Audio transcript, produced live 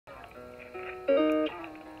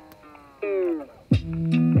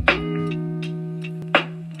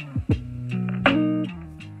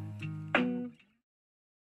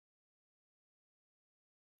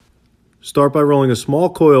Start by rolling a small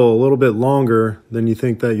coil a little bit longer than you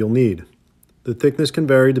think that you'll need. The thickness can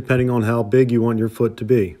vary depending on how big you want your foot to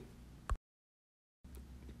be.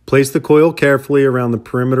 Place the coil carefully around the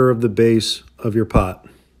perimeter of the base of your pot.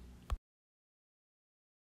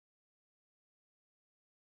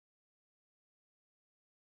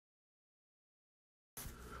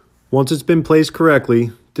 Once it's been placed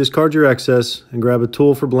correctly, discard your excess and grab a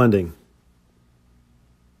tool for blending.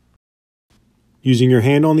 Using your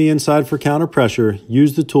hand on the inside for counter pressure,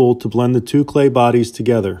 use the tool to blend the two clay bodies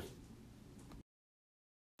together.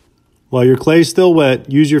 While your clay is still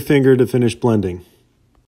wet, use your finger to finish blending.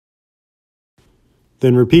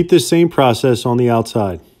 Then repeat this same process on the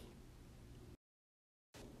outside.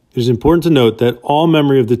 It is important to note that all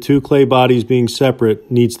memory of the two clay bodies being separate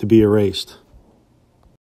needs to be erased.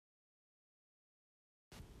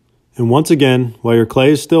 And once again, while your clay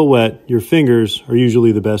is still wet, your fingers are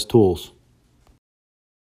usually the best tools.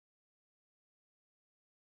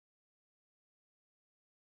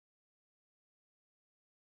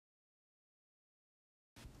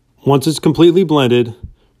 Once it's completely blended,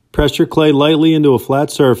 press your clay lightly into a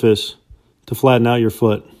flat surface to flatten out your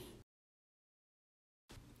foot.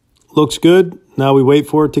 Looks good. Now we wait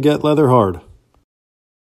for it to get leather hard.